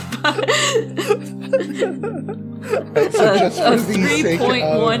just A for the sake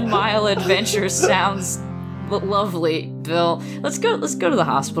 3.1 of... mile adventure sounds lovely, Bill. Let's go to the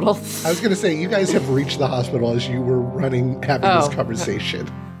hospital. I was going to say, you guys have reached the hospital as you were having Oh. this conversation.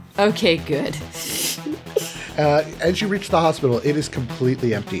 Okay, good. As you reach the hospital, it is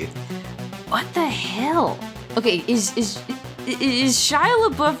completely empty. What the hell? Okay, is Shia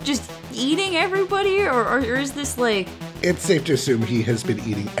LaBeouf just eating everybody, or is this like? It's safe to assume he has been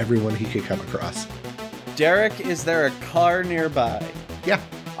eating everyone he could come across. Derek, is there a car nearby? Yeah.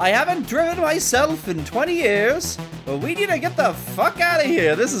 I haven't driven myself in 20 years, but we need to get the fuck out of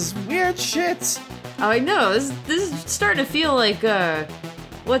here. This is weird shit. I know this is starting to feel like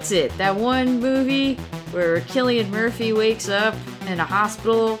what's it? That one movie where Cillian Murphy wakes up in a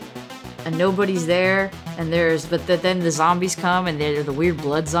hospital and nobody's there, and then the zombies come and they're the weird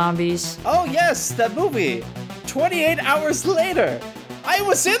blood zombies. Oh yes, that movie. 28 hours later. I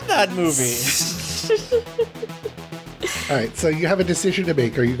was in that movie. All right, so you have a decision to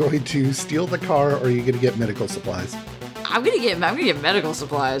make. Are you going to steal the car, or are you going to get medical supplies? I'm gonna get medical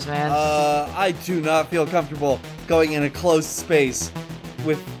supplies, man. I do not feel comfortable going in a closed space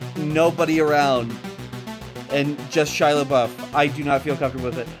with nobody around and just Shia LaBeouf. I do not feel comfortable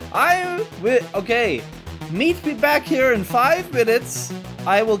with it. Okay, meet me back here in 5 minutes.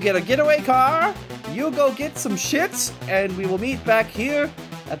 I will get a getaway car. You go get some shit, and we will meet back here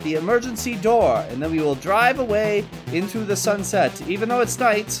at the emergency door, and then we will drive away into the sunset, even though it's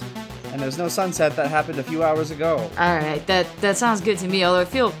night, and there's no sunset. That happened a few hours ago. All right, that sounds good to me. Although I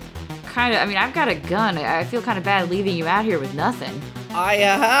feel kind of, I've got a gun. I feel kind of bad leaving you out here with nothing. I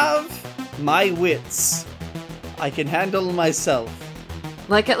have my wits. I can handle myself.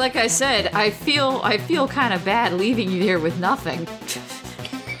 Like I said, I feel kind of bad leaving you here with nothing.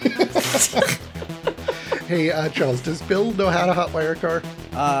 Hey, Charles, does Bill know how to hotwire a car?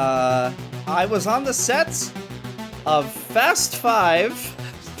 I was on the set of Fast 5.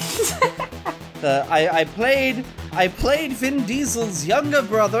 I played Vin Diesel's younger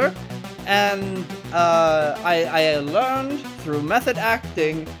brother, and I learned through method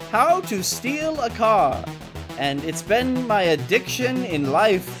acting how to steal a car. And it's been my addiction in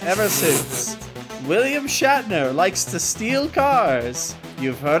life ever since. William Shatner likes to steal cars.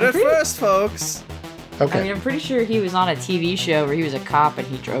 You've heard it first, folks. Okay. I'm pretty sure he was on a TV show where he was a cop and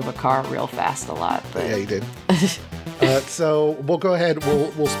he drove a car real fast a lot. But Yeah, you did. So we'll go ahead.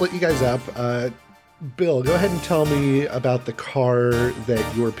 We'll split you guys up. Bill, go ahead and tell me about the car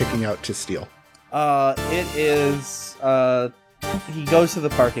that you were picking out to steal. It is, he goes to the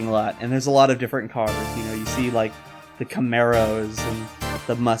parking lot, and there's a lot of different cars. You know, you see, like, the Camaros and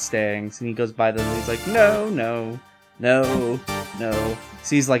the Mustangs, and he goes by them, and he's like, no, no, no, no.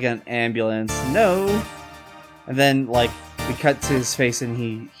 Sees, like, an ambulance, no. And then, like, we cut to his face, and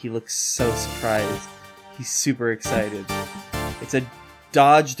he looks so surprised. He's super excited. It's a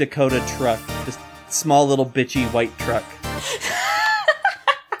Dodge Dakota truck, this small little bitchy white truck.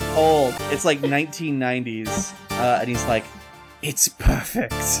 Old. It's like 1990s. And he's like, it's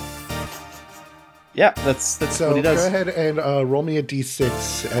perfect. Yeah, that's So what he does. go ahead and roll me a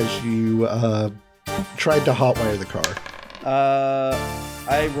d6 as you tried to hotwire the car.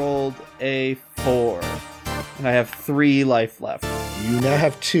 I rolled a 4, and I have 3 life left. You now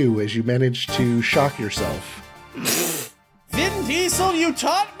have 2 as you manage to shock yourself. Vin Diesel, you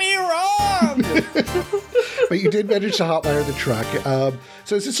taught me wrong! But you did manage to hotwire the truck.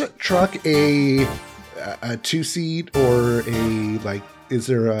 So is this truck a 2-seat or is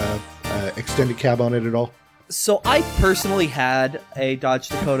there a extended cab on it at all? So I personally had a Dodge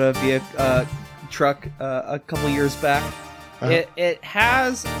Dakota truck a couple years back. Uh-huh. It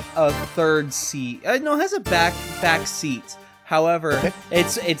has a third seat. No, it has a back seat. However, Okay.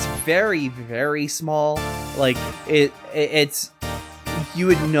 it's very, very small. Like it's you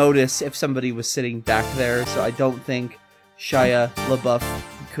would notice if somebody was sitting back there. So I don't think Shia LaBeouf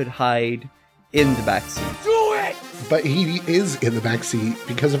could hide in the back seat. Do it! But he is in the back seat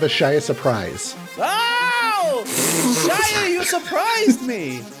because of a Shia surprise. Ow! Shia, you surprised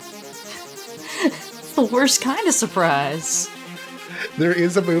me. The worst kind of surprise. There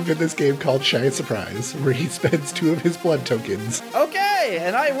is a move in this game called Shia Surprise, where he spends 2 of his blood tokens. Okay,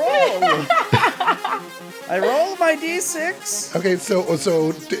 and I roll. I roll my d6. Okay,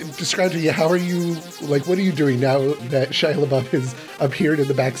 so describe to me, how are you, what are you doing now that Shia LaBeouf has appeared in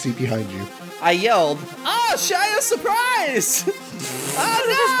the backseat behind you? I yelled, "Oh, Shia, surprise! Oh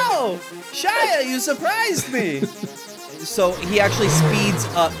no! Shia, you surprised me!" So he actually speeds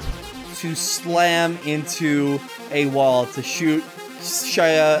up to slam into a wall to shoot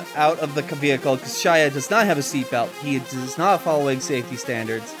Shia out of the vehicle, because Shia does not have a seatbelt. He is not following safety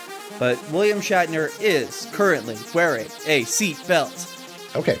standards. But William Shatner is currently wearing a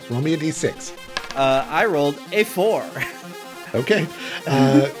seatbelt. Okay, roll me a d6. I rolled a 4. Okay.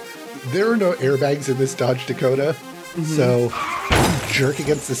 There are no airbags in this Dodge Dakota, so you jerk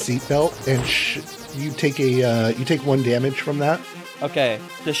against the seatbelt, and you take 1 damage from that. Okay,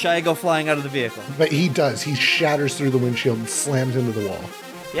 does Shia go flying out of the vehicle? But he does. He shatters through the windshield and slams into the wall.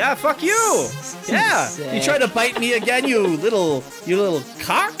 Yeah, fuck you! Yeah, you try to bite me again, you little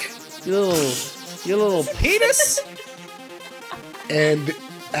cock, you little penis. And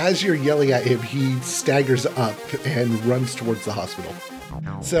as you're yelling at him, he staggers up and runs towards the hospital.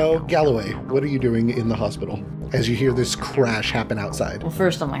 So, Galloway, what are you doing in the hospital as you hear this crash happen outside? Well,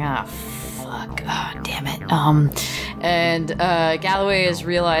 first I'm like, fuck, damn it. And Galloway is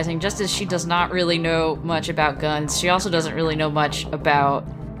realizing, just as she does not really know much about guns, she also doesn't really know much about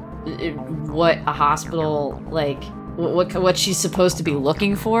what a hospital, what she's supposed to be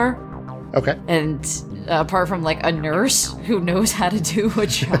looking for. Okay. And apart from a nurse who knows how to do a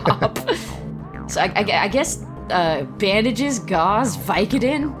job. So I guess bandages, gauze,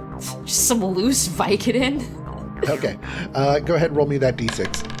 Vicodin, just some loose Vicodin. Okay. Go ahead and roll me that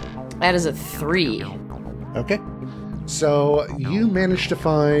d6. That is a 3. Okay. So you managed to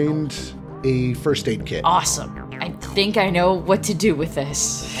find a first aid kit, Awesome. I think I know what to do with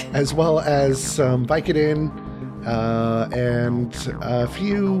this. as well as some Vicodin and a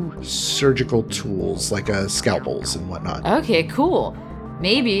few surgical tools like scalpels and whatnot. Okay, cool.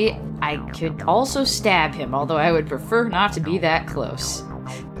 Maybe I could also stab him, although I would prefer not to be that close.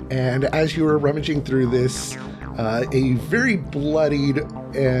 And as you were rummaging through this, a very bloodied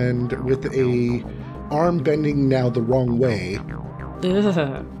and with a arm bending now the wrong way,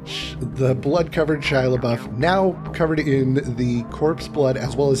 Ugh. the blood-covered Shia LaBeouf, now covered in the corpse blood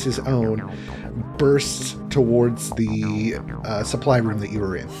as well as his own, bursts towards the supply room that you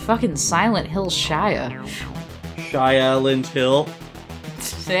were in. Fucking Silent Hill Shia. Shia Lynch Hill.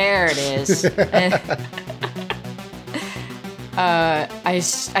 There it is.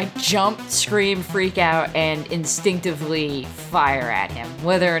 I jump, scream, freak out, and instinctively fire at him.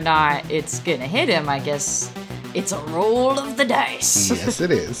 Whether or not it's gonna hit him, I guess it's a roll of the dice. Yes,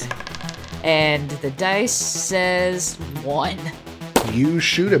 it is. And the dice says 1. You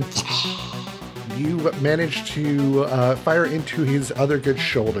shoot him. You manage to fire into his other good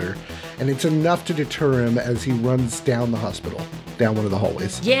shoulder, and it's enough to deter him as he runs down the hospital, down one of the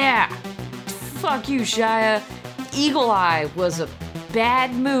hallways. Yeah! Fuck you, Shia. Eagle Eye was a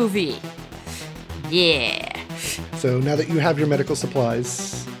bad movie. Yeah. So now that you have your medical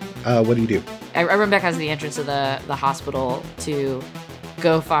supplies, what do you do? I run back out to the entrance of the hospital to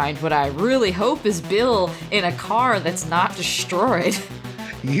go find what I really hope is Bill in a car that's not destroyed.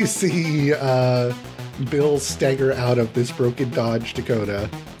 You see Bill stagger out of this broken Dodge Dakota.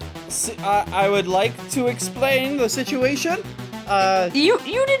 I would like to explain the situation. You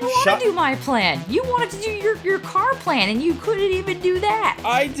didn't want Shut- to do my plan. You wanted to do your car plan, and you couldn't even do that.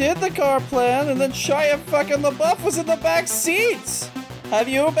 I did the car plan, and then Shia fucking LaBeouf was in the back seats. Have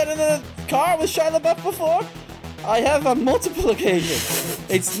you been in the car with Shia LaBeouf before? I have on multiple occasions.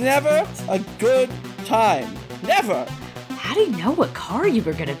 It's never a good time. Never. How do you know what car you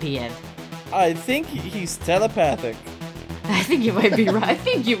were gonna be in? I think he's telepathic. I think you might be right. I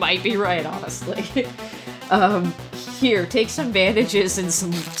think you might be right, honestly. Here, take some bandages and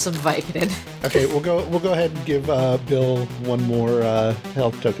some Vicodin. Okay, we'll go ahead and give Bill one more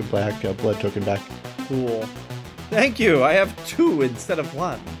health token back, blood token back. Cool. Thank you. I have 2 instead of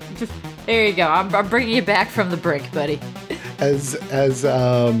 1. There you go. I'm bringing you back from the brink, buddy. As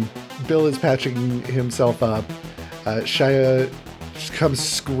Bill is patching himself up, Shia comes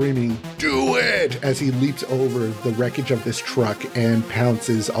screaming, "Do it!" as he leaps over the wreckage of this truck and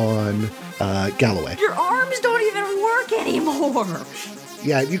pounces on Galloway. Your arms don't even work anymore.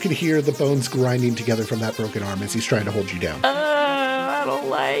 Yeah, you can hear the bones grinding together from that broken arm as he's trying to hold you down. I don't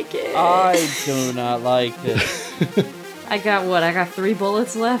like it. I do not like it. I got 3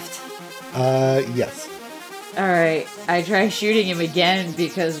 bullets left? Yes. Alright, I try shooting him again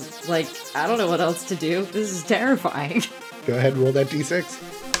because, I don't know what else to do. This is terrifying. Go ahead and roll that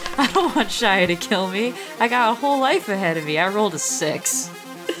d6. I don't want Shia to kill me. I got a whole life ahead of me. I rolled a 6.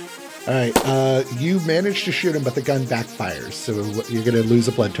 All right, you managed to shoot him, but the gun backfires, so you're going to lose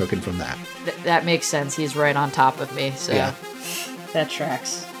a blood token from that. That makes sense. He's right on top of me, so Yeah. That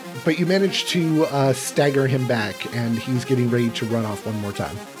tracks. But you managed to stagger him back, and he's getting ready to run off one more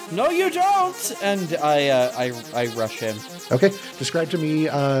time. No, you don't! And I rush him. Okay, describe to me,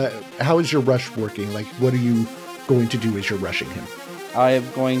 how is your rush working? Like, what are you going to do as you're rushing him? I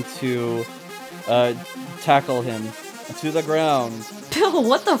am going to tackle him to the ground. Bill,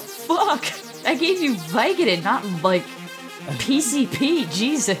 what the fuck? I gave you Vicodin, not PCP.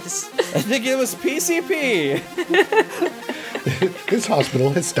 Jesus. I think it was PCP. This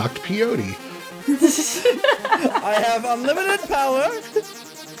hospital has stocked peyote. I have unlimited power.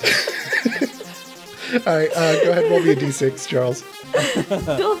 All right, go ahead and roll me a d6, Charles.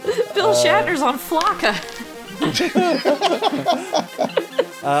 Bill Shatner's on Flocka.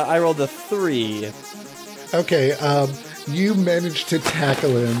 I rolled a 3. Okay, you managed to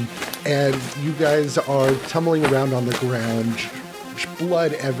tackle him, and you guys are tumbling around on the ground,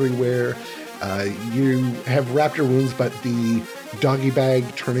 blood everywhere. You have wrapped your wounds, but the doggy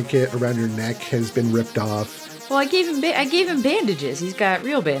bag tourniquet around your neck has been ripped off. Well, I gave him bandages. He's got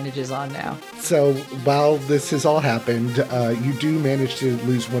real bandages on now. So while this has all happened, you do manage to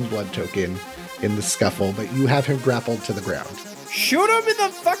lose 1 blood token in the scuffle, but you have him grappled to the ground. Shoot him in the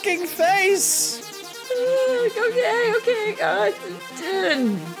fucking face! Okay.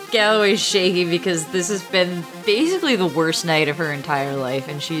 Galloway's shaking because this has been basically the worst night of her entire life,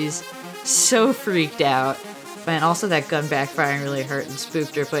 and she's so freaked out. And also that gun backfiring really hurt and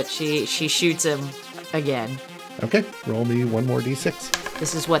spooked her, but she shoots him again. Okay, roll me 1 more d6.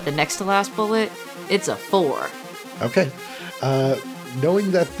 This is what, the next to last bullet? It's a 4. Okay.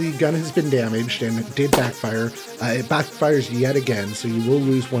 Knowing that the gun has been damaged and it did backfire, it backfires yet again, so you will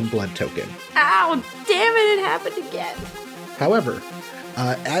lose 1 blood token. Ow, damn it happened again. However,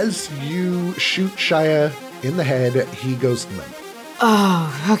 as you shoot Shia in the head, he goes limp.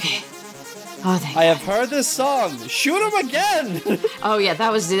 Oh, okay. Oh, thank I have heard this song. Shoot him again! Oh yeah,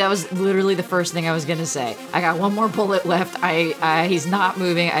 that was literally the first thing I was gonna say. I got 1 more bullet left. He's not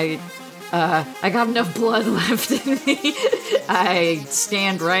moving. I got enough blood left in me. I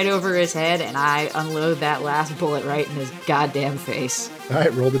stand right over his head and I unload that last bullet right in his goddamn face. All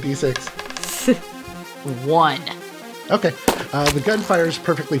right, roll the d6. 1. Okay, the gun fires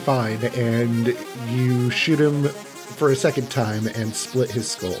perfectly fine, and you shoot him for a second time and split his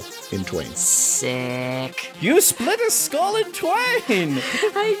skull in twain. Sick. You split his skull in twain!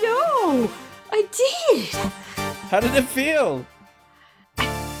 I know. I did. How did it feel?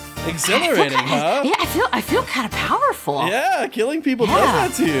 Exhilarating, huh? Yeah, I feel kind of powerful. Yeah, killing people Yeah.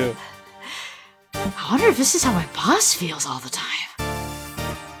 does that to you. I wonder if this is how my boss feels all the time.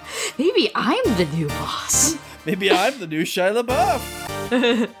 Maybe I'm the new boss. Maybe I'm the new Shia LaBeouf.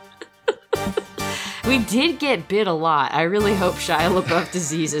 We did get bit a lot. I really hope Shia LaBeouf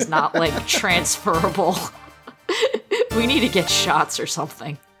disease is not, transferable. We need to get shots or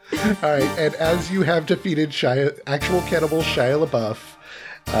something. All right, and as you have defeated actual cannibal Shia LaBeouf,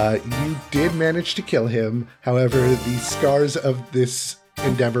 you did manage to kill him. However, the scars of this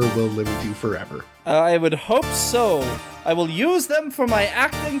endeavor will live with you forever. I would hope so. I will use them for my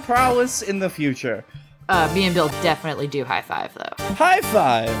acting prowess in the future. Me and Bill definitely do high five, though. High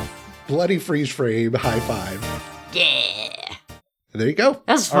five! Bloody freeze frame, high five. Yeah. There you go.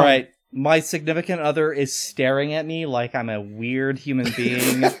 That's fun. All right, my significant other is staring at me like I'm a weird human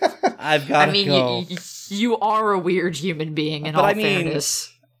being. I've got to go. You are a weird human being, in But all I mean,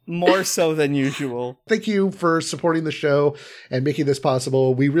 fairness. More so than usual. Thank you for supporting the show and making this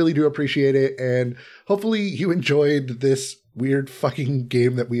possible. We really do appreciate it. And hopefully you enjoyed this weird fucking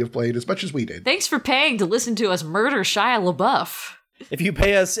game that we have played as much as we did. Thanks for paying to listen to us murder Shia LaBeouf. If you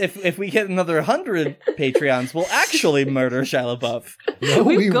pay us, if we get another 100 Patreons, we'll actually murder Shia LaBeouf. No,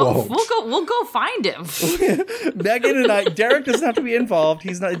 we won't. We'll go find him. Megan and I, Derek doesn't have to be involved.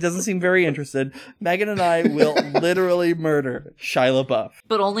 He doesn't seem very interested. Megan and I will literally murder Shia LaBeouf.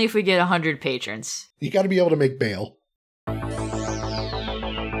 But only if we get 100 patrons. You got to be able to make bail.